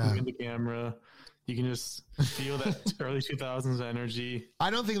 Everyone's talking in the camera. You can just feel that early 2000s energy. I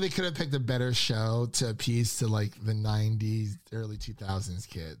don't think they could have picked a better show to appease to like the 90s, early 2000s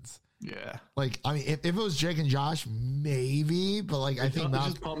kids. Yeah. Like, I mean, if it was Drake and Josh, maybe, but like, I think It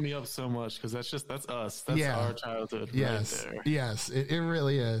Malcolm, just pumped me up so much because that's us. That's Yeah. our childhood yes, right there. yes, it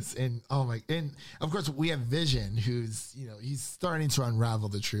really is. And oh my, and of course we have Vision, who's, you know, he's starting to unravel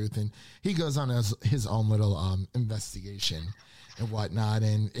the truth, and he goes on his own little investigation and whatnot.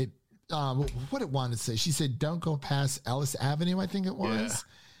 And it, what it wanted to say, she said, don't go past Ellis Avenue, I think it was.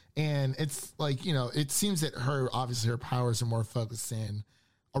 And it's like, you know, it seems that obviously her powers are more focused in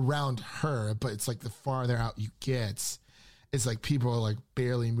around her, but it's like the farther out you get, it's like people are like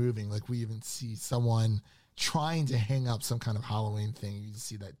barely moving. Like we even see someone trying to hang up some kind of Halloween thing. You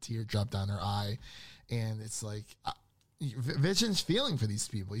see that tear drop down her eye, and it's like Vision's feeling for these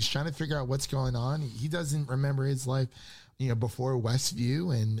people. He's trying to figure out what's going on. He doesn't remember his life, you know, before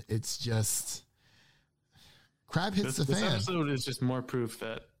Westview, and it's just crap hits the This fan. episode is just more proof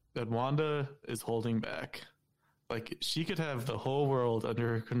that Wanda is holding back. Like, she could have the whole world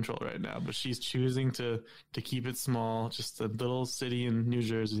under her control right now, but she's choosing to keep it small. Just a little city in New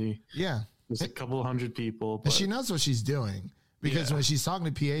Jersey. Yeah. Just a couple hundred people. And But she knows what she's doing, because Yeah. when she's talking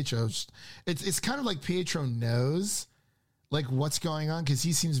to Pietro, it's kind of like Pietro knows like what's going on, because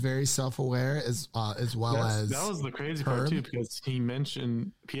he seems very self-aware as well as that was the crazy part Herb. too, because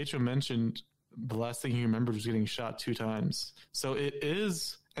Pietro mentioned the last thing he remembered was getting shot 2 times. So it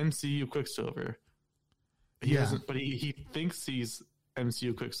is MCU Quicksilver. He Yeah. doesn't, but he thinks he's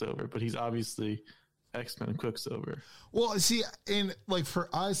MCU Quicksilver, but he's obviously X-Men Quicksilver. Well, see, and like for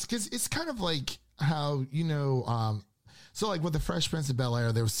us, because it's kind of like how, you know, so like with the Fresh Prince of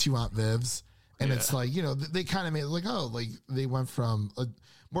Bel-Air, there was 2 Aunt Vivs, and Yeah. it's like, you know, they kind of made it like, oh, like they went from a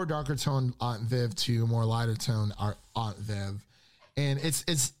more darker tone Aunt Viv to a more lighter tone Aunt Viv, and it's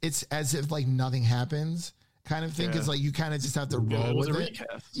as if like nothing happens kind of thing, because Yeah. like you kind of just have to roll it was with a it.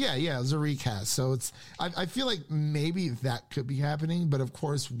 recast. Yeah, it was a recast. So it's I feel like maybe that could be happening, but of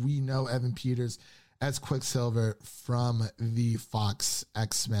course we know Evan Peters as Quicksilver from the Fox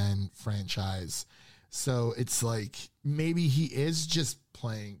X-Men franchise. So it's like maybe he is just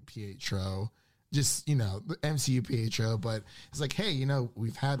playing Pietro, just, you know, the MCU Pietro, but it's like, hey, you know,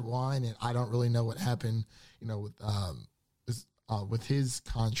 we've had one, and I don't really know what happened, you know, with his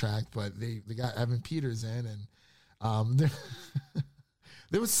contract, but they got Evan Peters in, and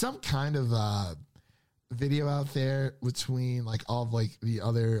there was some kind of video out there between like all of like the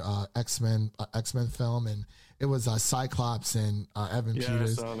other X-Men film, and it was Cyclops and Evan Yeah,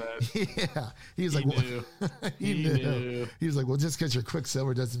 Peters. I saw that. Yeah, he was He like, knew. well, he He knew. knew. He was like, well, just because you're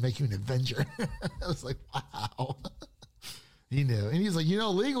Quicksilver doesn't make you an Avenger. I was like, wow. He knew. And he's like, you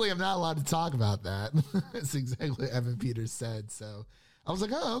know, legally I'm not allowed to talk about that. That's exactly what Evan Peters said. So I was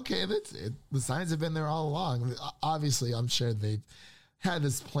like, oh, okay, that's it. The signs have been there all along. Obviously, I'm sure they've had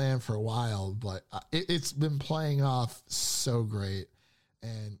this plan for a while, but it's been playing off so great.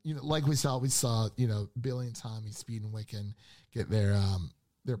 And, you know, like we saw, you know, Billy and Tommy, Speed and Wiccan get their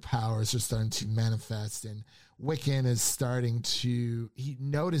powers are starting to manifest, and Wiccan is starting to, he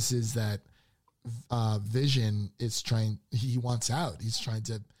notices that Vision is he wants out. He's trying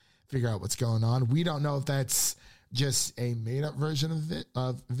to figure out what's going on. We don't know if that's just a made up version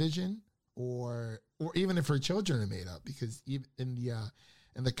of Vision, or even if her children are made up, because even in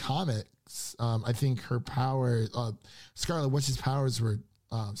the comics, I think her power, Scarlet Witch's powers were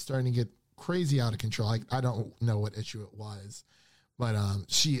starting to get crazy out of control. I don't know what issue it was, but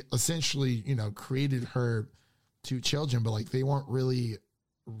she essentially, you know, created her 2 children, but like they weren't really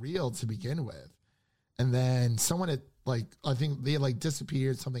real to begin with. And then someone had, like, I think they like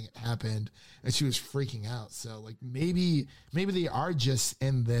disappeared, something had happened, and she was freaking out. So like maybe they are just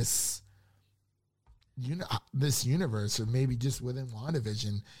in this universe, or maybe just within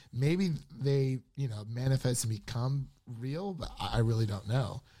WandaVision, maybe they, you know, manifest and become real, but I really don't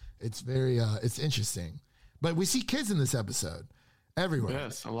know. It's very it's interesting. But we see kids in this episode everywhere.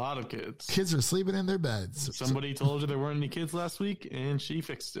 Yes, a lot of kids. Kids are sleeping in their beds. Somebody told her there weren't any kids last week, and she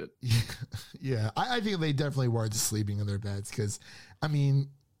fixed it. Yeah, I think they definitely were just sleeping in their beds, because, I mean,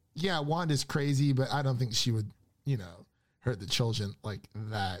 yeah, Wanda's crazy, but I don't think she would, you know, hurt the children like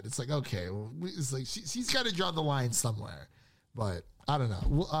that. It's like, okay, well, it's like she's got to draw the line somewhere. But I don't know.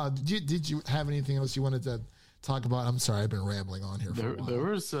 Well, did you have anything else you wanted to talk about? I'm sorry, I've been rambling on here for a while. There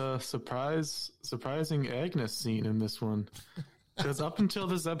was a surprising Agnes scene in this one. Because up until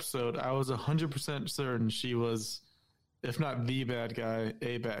this episode, I was 100% certain she was, if not the bad guy,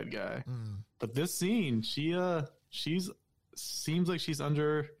 a bad guy. But this scene, she's seems like she's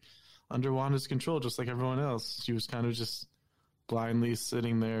under Wanda's control, just like everyone else. She was kind of just blindly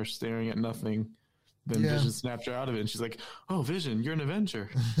sitting there staring at nothing. Then Yeah. Vision snapped her out of it, and she's like, "Oh, Vision, you're an Avenger.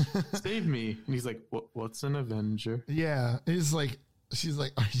 Save me!" And he's like, "What's an Avenger?" Yeah, it's like she's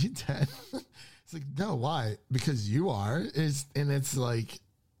like, "Are you dead?" It's like, "No, why? Because you are." It's like,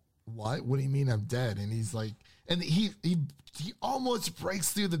 "What? What do you mean I'm dead?" And he's like, and he almost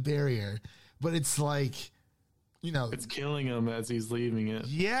breaks through the barrier, but it's like, It's killing him as he's leaving it.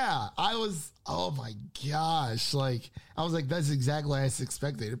 yeah, oh my gosh. Like, I was like, that's exactly what I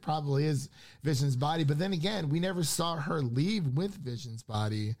expected. It probably is Vision's body. But then again, we never saw her leave with Vision's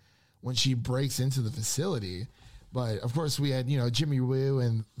body when she breaks into the facility. But of course, we had, Jimmy Woo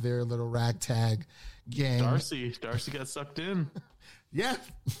and their little ragtag gang. Darcy got sucked in. Yeah,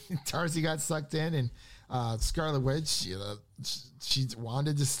 Darcy got sucked in, and Scarlet Witch, she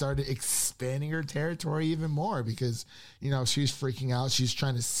wanted to start expanding her territory even more because, she's freaking out. She's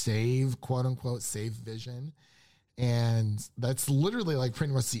trying to save, quote unquote, save Vision. And that's literally like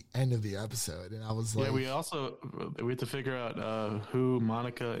pretty much the end of the episode. And I was like, Yeah, we have to figure out who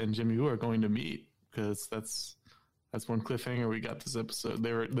Monica and Jimmy Woo are going to meet, because that's one cliffhanger we got this episode.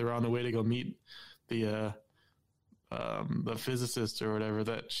 They were on the way to go meet the physicist or whatever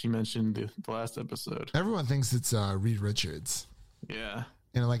that she mentioned the last episode. everyone thinks it's Reed Richards. Yeah,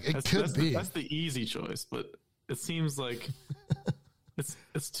 And like, it could be. That's the easy choice, but it seems like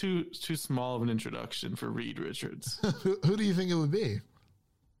it's too small of an introduction for Reed Richards. Who do you think it would be?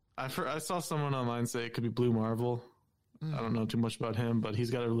 I saw someone online say it could be Blue Marvel. I don't know too much about him, but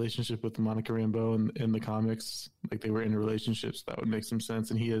he's got a relationship with Monica Rambeau in the comics. Like, they were in relationships. That would make some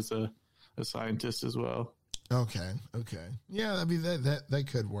sense. And he is a scientist as well. Okay. Yeah, I mean, that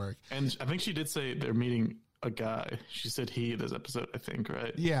could work. And I think she did say they're meeting a guy. She said he this episode, I think,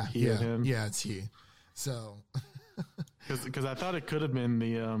 right? Yeah. He and him. Yeah, it's he. So Because I thought it could have been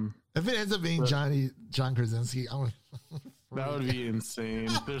the if it ends up being John Krasinski, that would be insane.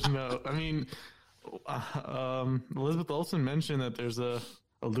 There's no, I mean, Elizabeth Olsen mentioned that there's a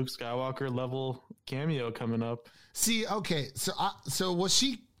Luke Skywalker level cameo coming up. see. Okay, so was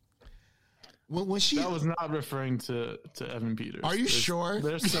she? Was she? That was not referring to Evan Peters. Are you sure?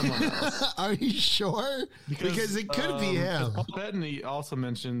 There's someone else. Are you sure? Because it could be him. Paul Bettany also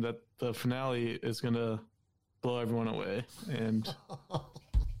mentioned that the finale is going to blow everyone away, and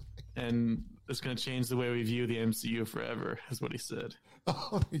it's going to change the way we view the MCU forever, is what he said.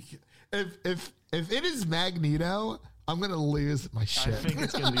 Oh my God. If it is Magneto, I'm gonna lose my shit. I think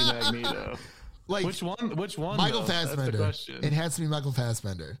it's going to be Magneto. Like, Which one? Michael though? That's the Fassbender. question. It has to be Michael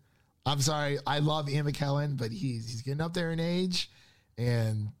Fassbender. I'm sorry, I love Ian McKellen, but he's getting up there in age,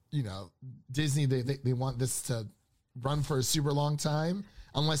 and Disney they want this to run for a super long time,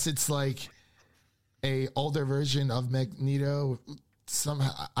 unless it's like a older version of Magneto.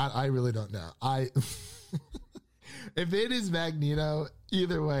 Somehow, I really don't know. If it is Magneto,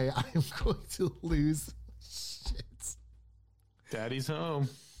 either way, I am going to lose shit. Daddy's home.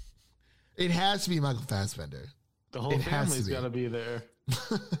 It has to be Michael Fassbender. The whole It has family's to be. got to be there.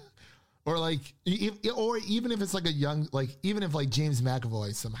 Or like, or even if it's like a young, like even if like James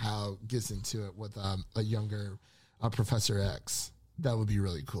McAvoy somehow gets into it with a younger Professor X, that would be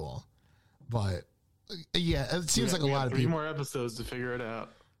really cool. But yeah, it seems like a lot of three people. more episodes to figure it out.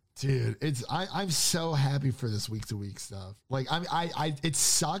 Dude, I'm so happy for this week to week stuff. Like, I it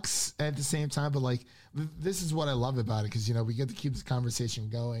sucks at the same time, but like this is what I love about it, because we get to keep this conversation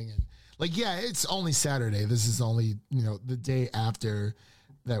going, and like, yeah, it's only Saturday. This is only the day after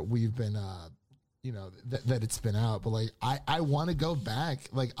that we've been that it's been out. But like, I want to go back.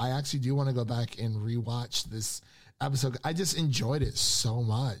 Like, I actually do want to go back and rewatch this episode. I just enjoyed it so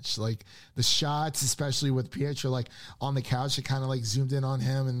much. Like, the shots, especially with Pietro like on the couch, it kind of like zoomed in on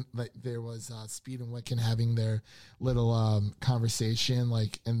him, and like there was Speed and Wiccan having their little conversation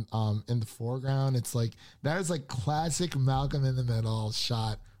like in the foreground. It's like that is like classic Malcolm in the Middle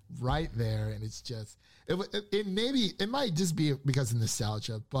shot right there, and it's just it might just be because of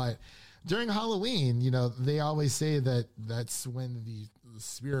nostalgia, but during Halloween, they always say that that's when the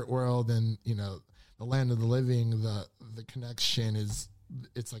spirit world and the land of the living, the connection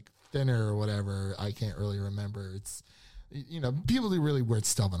it's like thinner or whatever. I can't really remember. It's people do really weird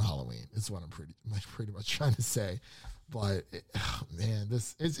stuff on Halloween. Is what I'm pretty much trying to say. But man, it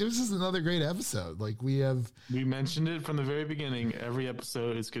was just another great episode. Like, we mentioned it from the very beginning. Every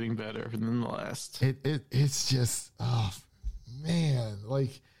episode is getting better than the last. It's just, oh man,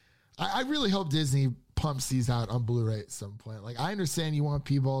 like I really hope Disney pumps these out on Blu-ray at some point. Like, I understand you want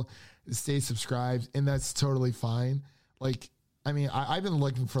people to stay subscribed, and that's totally fine. Like, I mean, I've been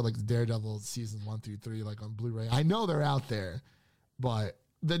looking for like Daredevil season 1 through 3, like on Blu-ray. I know they're out there, but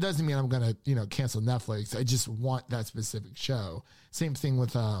that doesn't mean I'm gonna, cancel Netflix. I just want that specific show. Same thing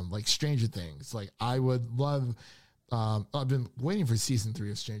with like Stranger Things. Like I would love. I've been waiting for season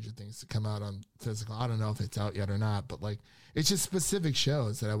 3 of Stranger Things to come out on physical. I don't know if it's out yet or not, but like it's just specific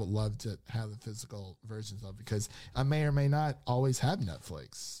shows that I would love to have the physical versions of, because I may or may not always have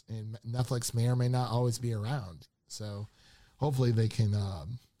Netflix, and Netflix may or may not always be around. So hopefully they can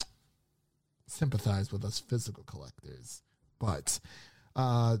sympathize with us physical collectors. But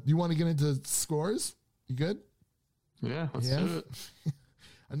you want to get into scores? You good? Yeah, let's do it.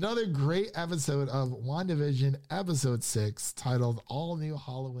 Another great episode of WandaVision, episode 6, titled All New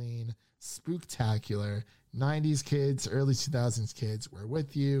Halloween Spooktacular. 90s kids, early 2000s kids, we're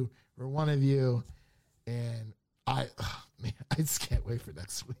with you. We're one of you. And I just can't wait for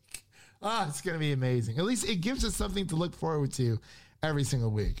next week. It's going to be amazing. At least it gives us something to look forward to every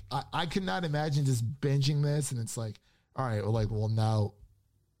single week. I could not imagine just binging this and it's like, all right, well, now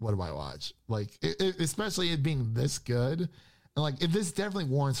what do I watch? Like, especially it being this good. And like, if this definitely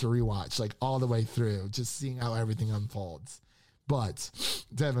warrants a rewatch, like all the way through, just seeing how everything unfolds. But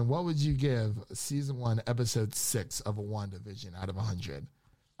Devin, what would you give season 1, episode 6 of a WandaVision out of 100?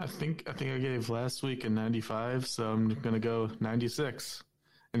 I think I gave last week a 95, so I'm gonna go 96,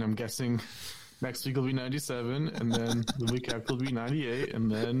 and I'm guessing next week will be 97, and then the week after will be 98, and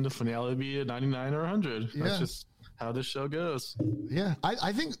then the finale will be a 99 or 100. Yeah. That's just how this show goes. Yeah,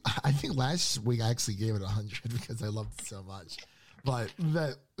 I think last week I actually gave it 100 because I loved it so much, but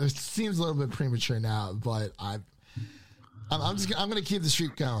that it seems a little bit premature now. But I'm gonna keep the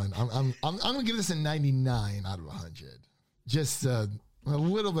streak going. I'm gonna give this a 99 out of 100. Just a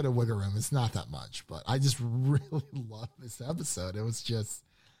little bit of wiggle room. It's not that much, but I just really love this episode. It was just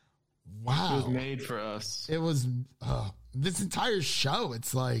wow. It was made for us. It was this entire show.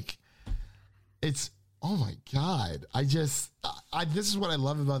 It's like oh my God. this is what I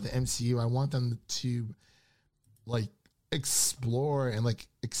love about the MCU. I want them to like explore and like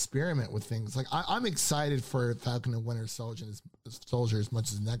experiment with things. Like I'm excited for Falcon and Winter Soldier as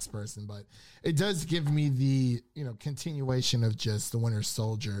much as the next person, but it does give me the, continuation of just the Winter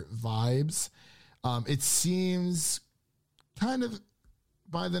Soldier vibes. It seems kind of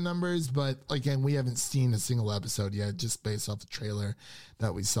by the numbers, but again, we haven't seen a single episode yet, just based off the trailer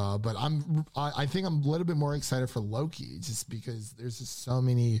that we saw. But I think I'm a little bit more excited for Loki, just because there's just so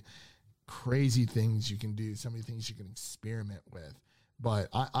many crazy things you can do, so many things you can experiment with. But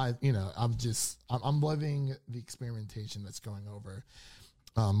I'm loving the experimentation that's going over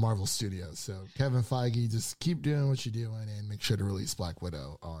Marvel Studios. So Kevin Feige, just keep doing what you're doing and make sure to release Black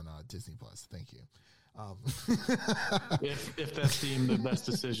Widow on Disney Plus. Thank you. If that's deemed the best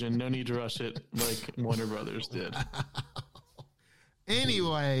decision, no need to rush it like Warner Brothers did.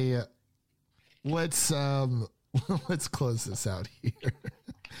 Anyway, let's close this out here.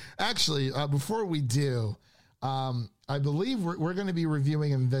 Actually, before we do, I believe we're going to be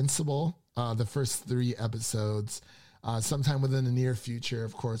reviewing Invincible, the first 3 episodes, sometime within the near future.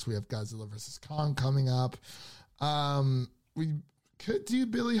 Of course, we have Godzilla vs. Kong coming up. We could do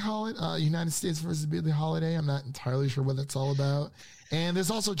Billie Holiday, United States versus Billie Holiday. I'm not entirely sure what that's all about. And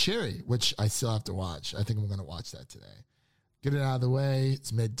there's also Cherry, which I still have to watch. I think I'm going to watch that today. Get it out of the way.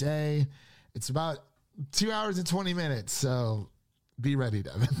 It's midday. It's about 2 hours and 20 minutes. So be ready,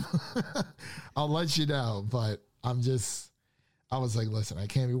 Devin. I'll let you know. But I was like, listen, I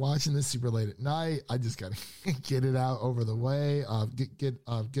can't be watching this super late at night. I just got to get it out over the way, get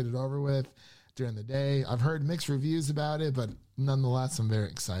it over with during the day. I've heard mixed reviews about it, but nonetheless, I'm very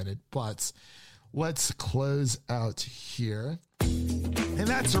excited. But let's close out here. And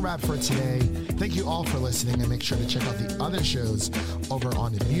that's a wrap for today. Thank you all for listening, and make sure to check out the other shows over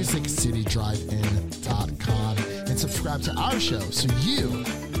on MusicCityDriveIn.com and subscribe to our show so you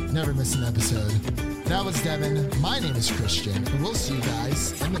never miss an episode. That was Devin. My name is Christian, and we'll see you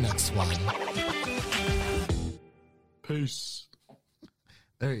guys in the next one. Peace.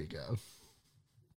 There you go.